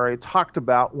we've already talked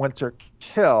about, Winter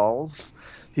Kills.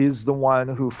 He's the one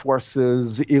who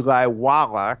forces Eli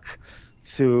Wallach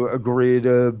to agree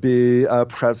to be a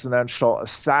presidential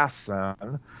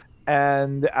assassin.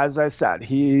 And as I said,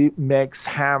 he makes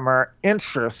Hammer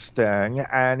interesting,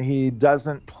 and he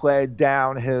doesn't play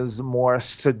down his more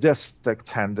sadistic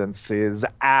tendencies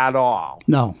at all.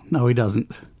 No, he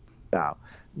doesn't. No.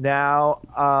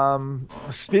 Now,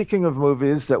 speaking of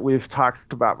movies that we've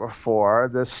talked about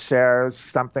before, this shares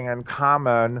something in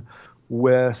common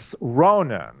with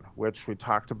Ronin, which we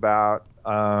talked about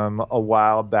a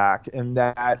while back, in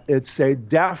that it's a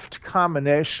deft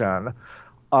combination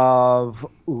of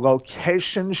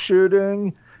location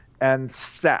shooting and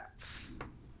sets.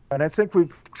 And I think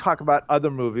we've talked about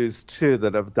other movies, too,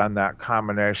 that have done that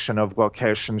combination of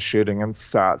location shooting and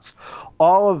sets.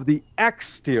 All of the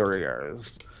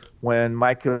exteriors, when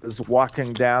Mike is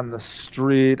walking down the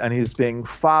street and he's being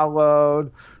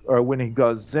followed, or when he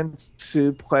goes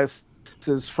into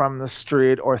places from the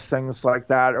street or things like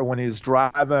that, or when he's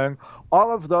driving,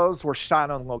 all of those were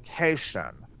shot on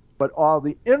location. But all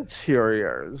the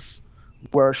interiors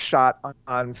were shot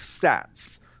on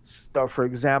sets. So, for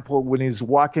example, when he's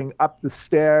walking up the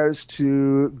stairs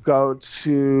to go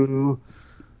to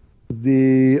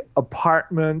the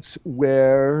apartment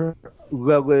where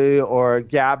Lily or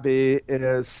Gabby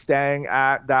is staying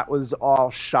at, that was all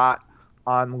shot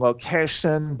on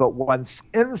location. But once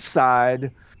inside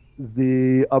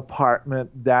the apartment,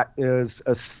 that is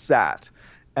a set.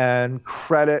 And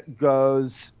credit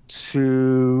goes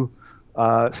to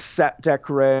set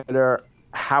decorator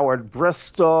Howard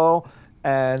Bristol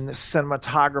and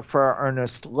cinematographer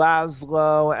Ernest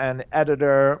Laszlo and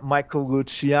editor Michael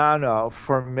Luciano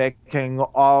for making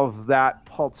all of that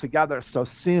pull together so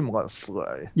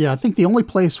seamlessly. Yeah, I think the only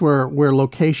place where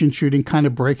location shooting kind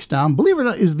of breaks down, believe it or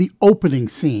not, is the opening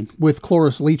scene with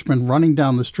Cloris Leachman running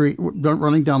down the street,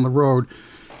 running down the road.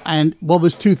 And, well,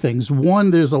 there's two things. One,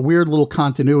 there's a weird little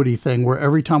continuity thing where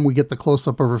every time we get the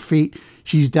close-up of her feet,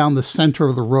 she's down the center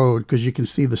of the road because you can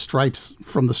see the stripes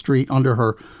from the street under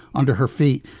her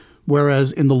feet.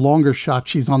 Whereas in the longer shot,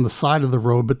 she's on the side of the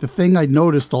road. But the thing I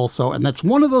noticed also, and that's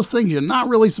one of those things you're not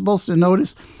really supposed to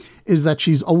notice, is that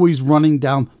she's always running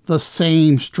down the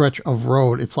same stretch of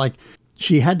road. It's like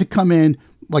she had to come in,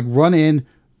 like run in,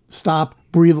 stop,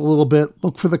 breathe a little bit,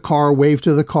 look for the car, wave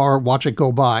to the car, watch it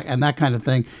go by, and that kind of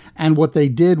thing. And what they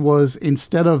did was,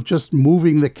 instead of just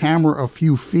moving the camera a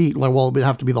few feet, like, well, it would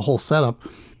have to be the whole setup,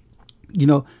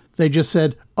 they just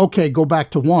said, okay, go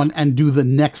back to one and do the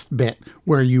next bit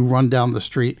where you run down the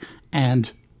street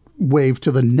and wave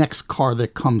to the next car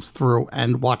that comes through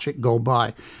and watch it go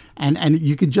by. And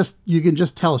you can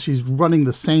just tell she's running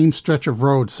the same stretch of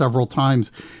road several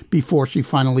times before she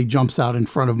finally jumps out in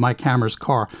front of my camera's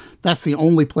car. That's the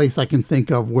only place I can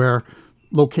think of where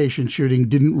location shooting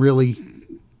didn't really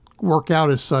work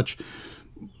out as such.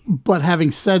 But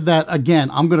having said that, again,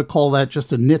 I'm going to call that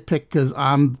just a nitpick because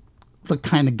I'm the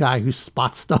kind of guy who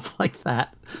spots stuff like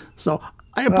that. So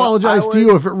I apologize to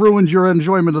you if it ruins your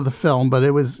enjoyment of the film, but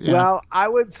it was... Well, I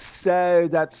would say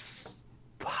that's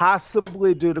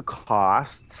possibly due to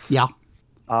costs. Yeah.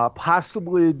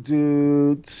 Possibly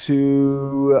due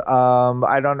to,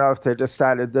 I don't know if they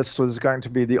decided this was going to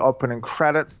be the opening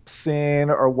credits scene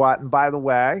or what. And by the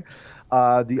way,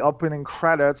 the opening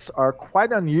credits are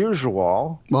quite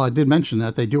unusual. Well, I did mention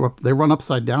that they run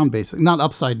upside down, basically. Not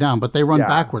upside down, but they run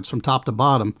backwards from top to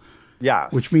bottom.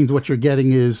 Yes. Which means what you're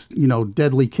getting is,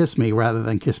 Deadly Kiss Me rather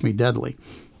than Kiss Me Deadly.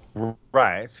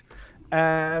 Right.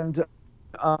 And,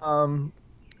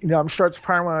 I'm sure it's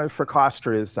primarily for cost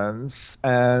reasons.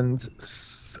 And,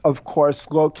 of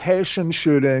course, location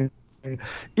shooting,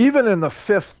 even in the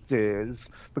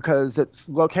 50s, because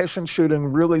location shooting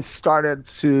really started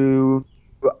to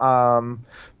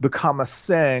become a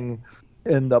thing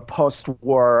in the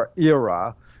post-war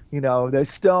era. They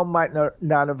still might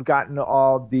not have gotten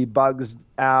all the bugs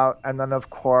out. And then,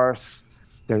 of course,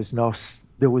 there was no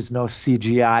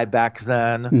CGI back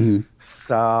then. Mm-hmm.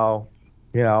 So...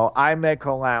 I make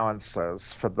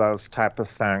allowances for those type of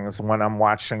things when I'm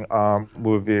watching a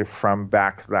movie from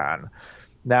back then.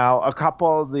 Now, a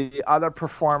couple of the other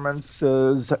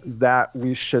performances that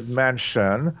we should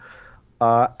mention,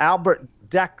 Albert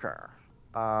Decker.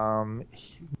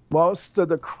 Most of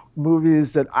the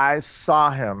movies that I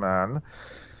saw him in,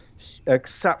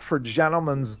 except for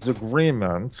Gentleman's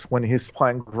Agreement, when he's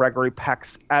playing Gregory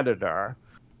Peck's editor,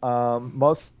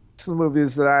 most of the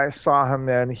movies that I saw him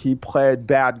in, he played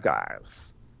bad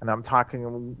guys. And I'm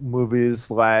talking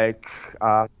movies like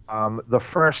the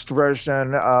first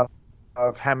version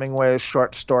of Hemingway's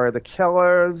short story, The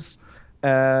Killers,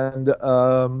 and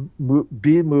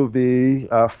B-movie,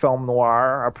 film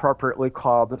noir, appropriately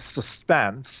called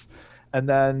Suspense. And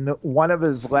then one of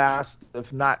his last,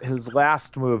 if not his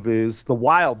last movies, The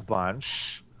Wild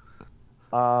Bunch,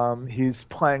 he's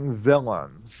playing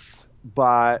villains.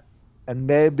 And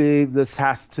maybe this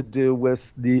has to do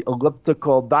with the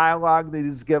elliptical dialogue that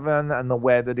he's given and the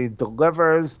way that he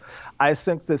delivers. I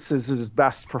think this is his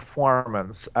best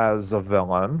performance as a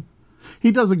villain.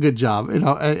 He does a good job, and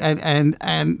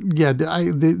yeah,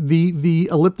 the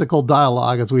elliptical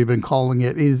dialogue, as we've been calling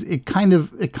it, it kind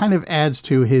of adds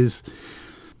to his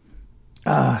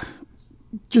it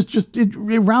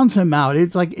rounds him out.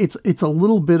 It's like it's a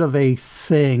little bit of a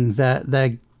thing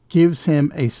that gives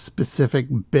him a specific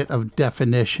bit of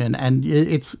definition, and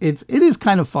it is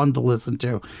kind of fun to listen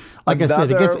to. Like I said,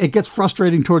 it gets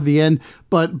frustrating toward the end,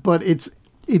 but it's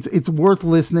worth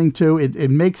listening to.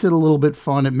 It makes it a little bit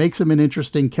fun. It makes him an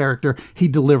interesting character. He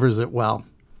delivers it well.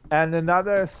 And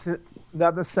another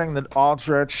thing that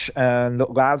Aldrich and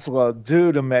Laszlo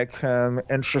do to make him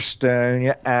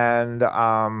interesting and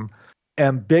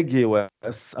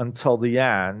ambiguous until the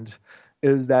end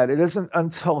is that it isn't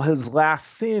until his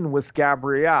last scene with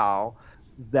Gabrielle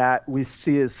that we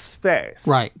see his face.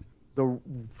 Right.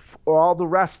 All the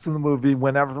rest of the movie,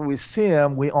 whenever we see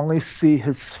him, we only see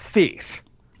his feet.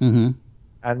 Mm-hmm.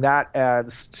 And that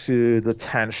adds to the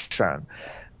tension.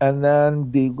 And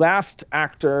then the last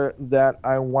actor that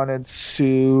I wanted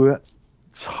to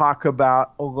talk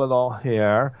about a little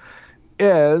here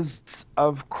is,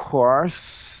 of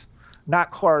course,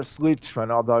 Not Cloris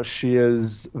Leachman, although she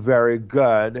is very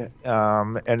good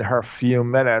in her few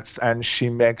minutes, and she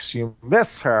makes you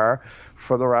miss her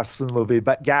for the rest of the movie,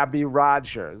 but Gabby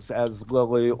Rogers as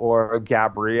Lily or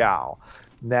Gabrielle.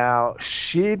 Now,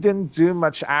 she didn't do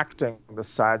much acting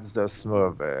besides this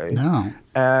movie. No.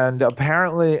 And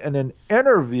apparently, in an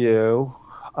interview,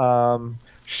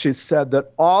 she said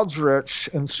that Aldrich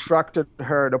instructed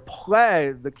her to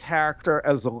play the character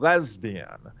as a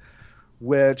lesbian,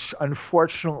 which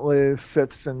unfortunately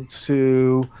fits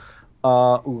into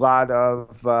a lot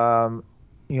of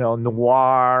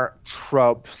noir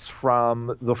tropes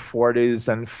from the 40s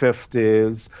and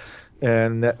 50s,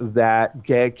 in that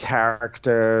gay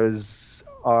characters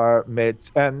are made,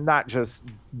 and not just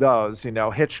those,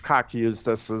 Hitchcock used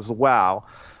this as well,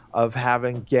 of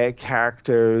having gay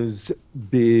characters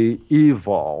be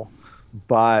evil.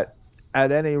 But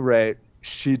at any rate,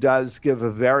 she does give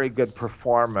a very good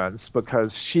performance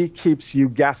because she keeps you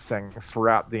guessing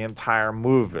throughout the entire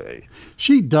movie.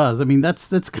 She does. I mean, that's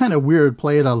kind of weird,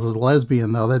 play it as a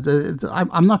lesbian, though.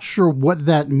 I'm not sure what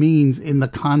that means in the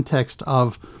context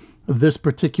of this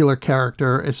particular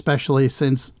character, especially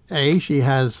since, A, she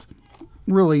has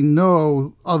really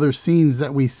no other scenes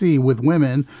that we see with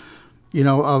women,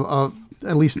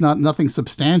 at least nothing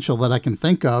substantial that I can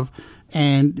think of.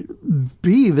 And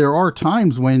B, there are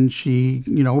times when she,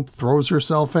 throws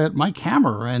herself at Mike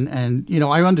Hammer. And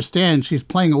I understand she's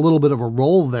playing a little bit of a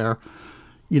role there,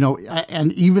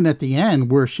 and even at the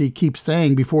end where she keeps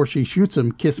saying before she shoots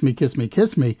him, kiss me, kiss me,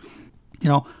 kiss me,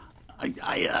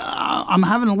 I'm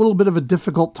having a little bit of a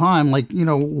difficult time.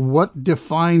 What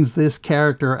defines this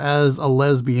character as a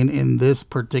lesbian in this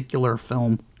particular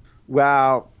film?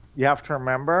 Well, you have to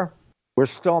remember, we're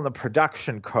still in the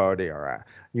production code era.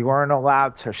 You weren't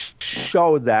allowed to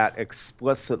show that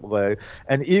explicitly.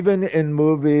 And even in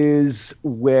movies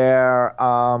where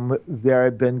there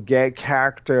had been gay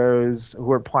characters who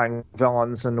were playing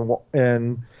villains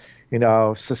in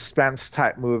suspense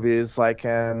type movies, like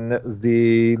in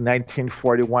the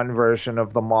 1941 version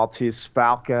of The Maltese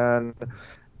Falcon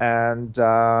and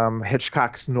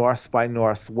Hitchcock's North by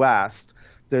Northwest,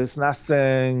 there's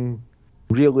nothing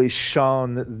really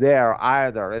shown there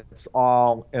either. It's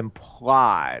all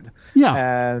implied. Yeah.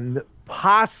 And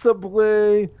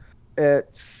possibly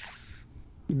it's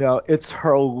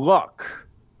her look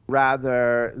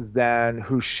rather than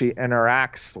who she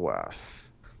interacts with.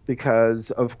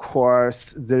 Because, of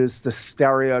course, there's the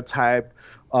stereotype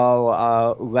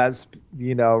of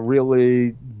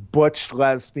really butch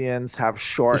lesbians have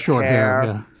short hair.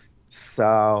 Yeah.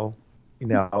 So,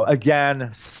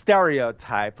 again,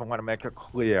 stereotype. I want to make it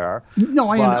clear. No,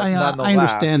 I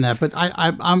understand that, but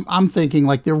I'm thinking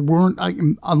like there weren't,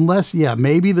 unless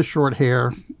maybe the short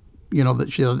hair,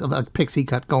 that she had a pixie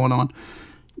cut going on,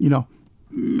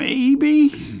 maybe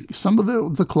some of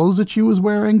the clothes that she was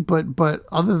wearing, but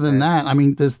other than that, I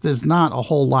mean, there's not a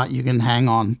whole lot you can hang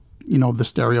on, the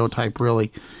stereotype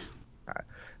really.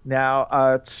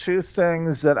 Now, two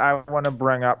things that I want to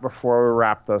bring up before we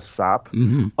wrap this up.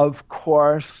 Mm-hmm. Of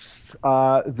course,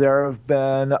 there have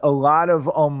been a lot of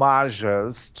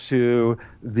homages to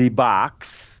the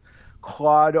box.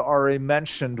 Claude already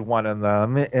mentioned one of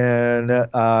them in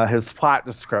his plot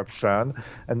description,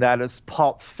 and that is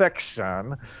Pulp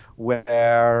Fiction,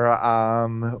 where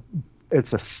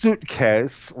it's a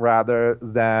suitcase rather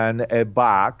than a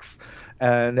box.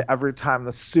 And every time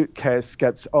the suitcase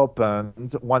gets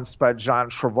opened, once by John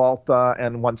Travolta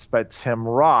and once by Tim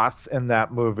Roth in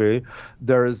that movie,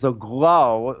 there is a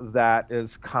glow that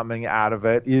is coming out of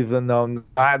it, even though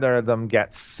neither of them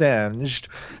get singed.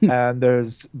 And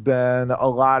there's been a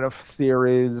lot of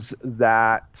theories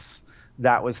that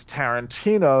was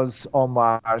Tarantino's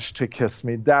homage to Kiss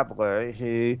Me Deadly.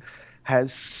 He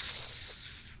has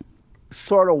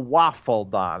sort of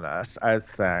waffled on it, I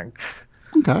think.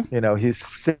 Okay. He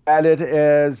said it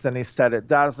is, then he said it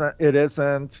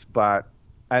isn't, but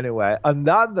anyway,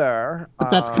 another...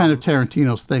 But that's kind of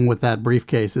Tarantino's thing with that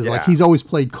briefcase, is like he's always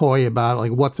played coy about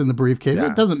like what's in the briefcase. Yeah.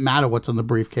 It doesn't matter what's in the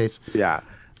briefcase. Yeah.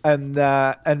 And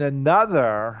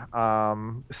another,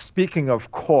 speaking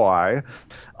of coy,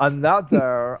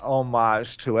 another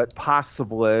homage to it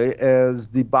possibly is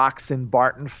the box in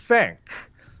Barton Fink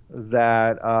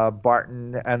that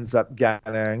Barton ends up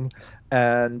getting.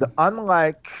 And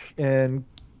unlike in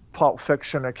Pulp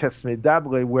Fiction or Kiss Me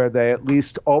Deadly, where they at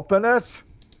least open it,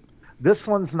 this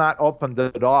one's not opened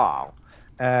at all.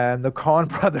 And the Coen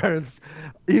brothers,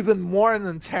 even more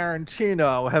than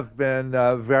Tarantino, have been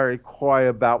very coy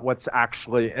about what's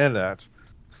actually in it.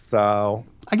 So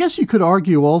I guess you could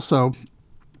argue also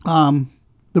the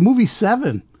movie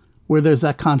Seven where there's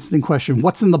that constant question,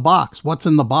 what's in the box? What's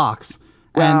in the box?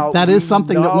 Well, and that is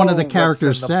something that one of the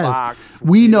characters says. Box.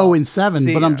 We know in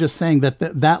 7, but I'm it. just saying that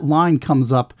that line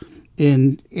comes up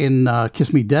in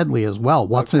Kiss Me Deadly as well.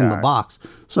 What's in the box?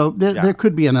 So there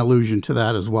could be an allusion to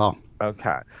that as well.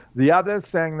 Okay. The other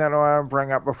thing that I want to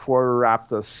bring up before we wrap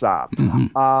this up,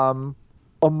 among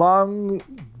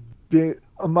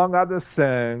other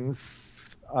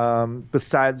things,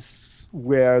 besides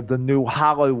where the new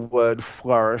Hollywood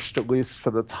flourished, at least for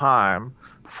a time,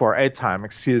 the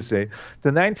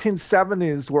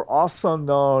 1970s were also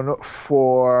known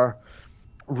for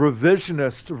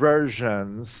revisionist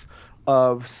versions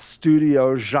of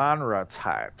studio genre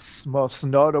types, most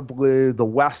notably the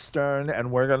Western,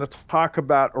 and we're going to talk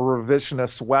about a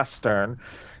revisionist Western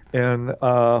in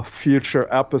a future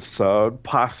episode,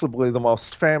 possibly the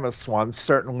most famous one,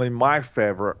 certainly my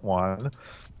favorite one,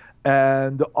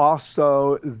 and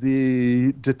also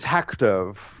the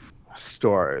detective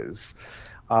stories.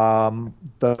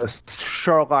 The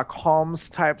Sherlock Holmes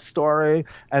type story,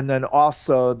 and then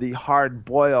also the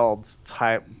hard-boiled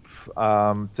type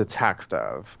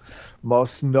detective.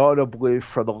 Most notably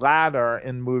for the latter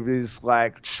in movies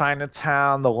like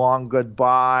Chinatown, The Long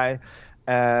Goodbye,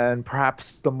 and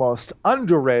perhaps the most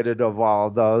underrated of all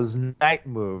of those, Night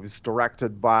Moves,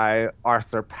 directed by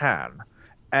Arthur Penn.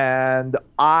 And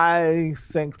I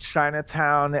think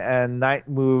Chinatown and Night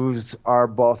Moves are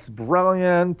both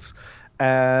brilliant.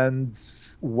 And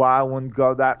while I wouldn't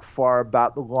go that far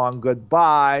about The Long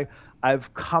Goodbye,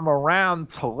 I've come around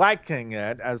to liking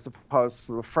it as opposed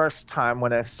to the first time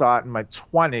when I saw it in my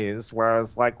 20s, where I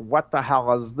was like, what the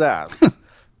hell is this?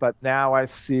 But now I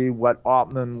see what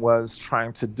Altman was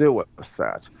trying to do with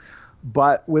it.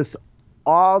 But with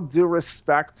all due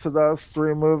respect to those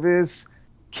 3 movies,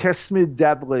 Kiss Me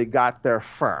Deadly got there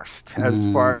first as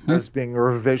far as being a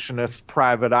revisionist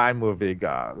private eye movie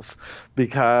goes,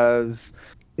 because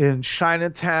in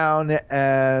Chinatown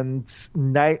and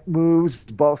Night Moves,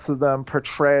 both of them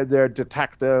portray their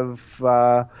detective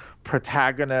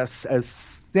protagonists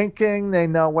as thinking they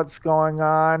know what's going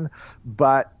on,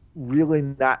 but really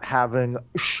not having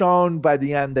shown by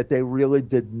the end that they really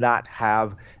did not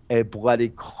have a bloody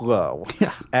clue.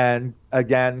 Yeah. And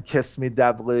again, Kiss Me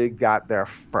Deadly got there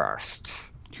first.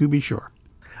 To be sure.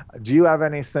 Do you have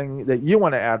anything that you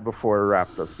want to add before we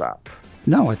wrap this up?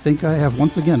 No, I think I have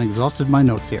once again exhausted my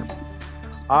notes here.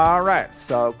 All right.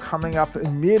 So coming up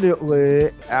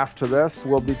immediately after this,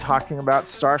 we'll be talking about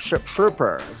Starship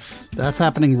Troopers. That's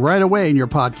happening right away in your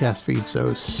podcast feed,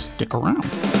 so stick around.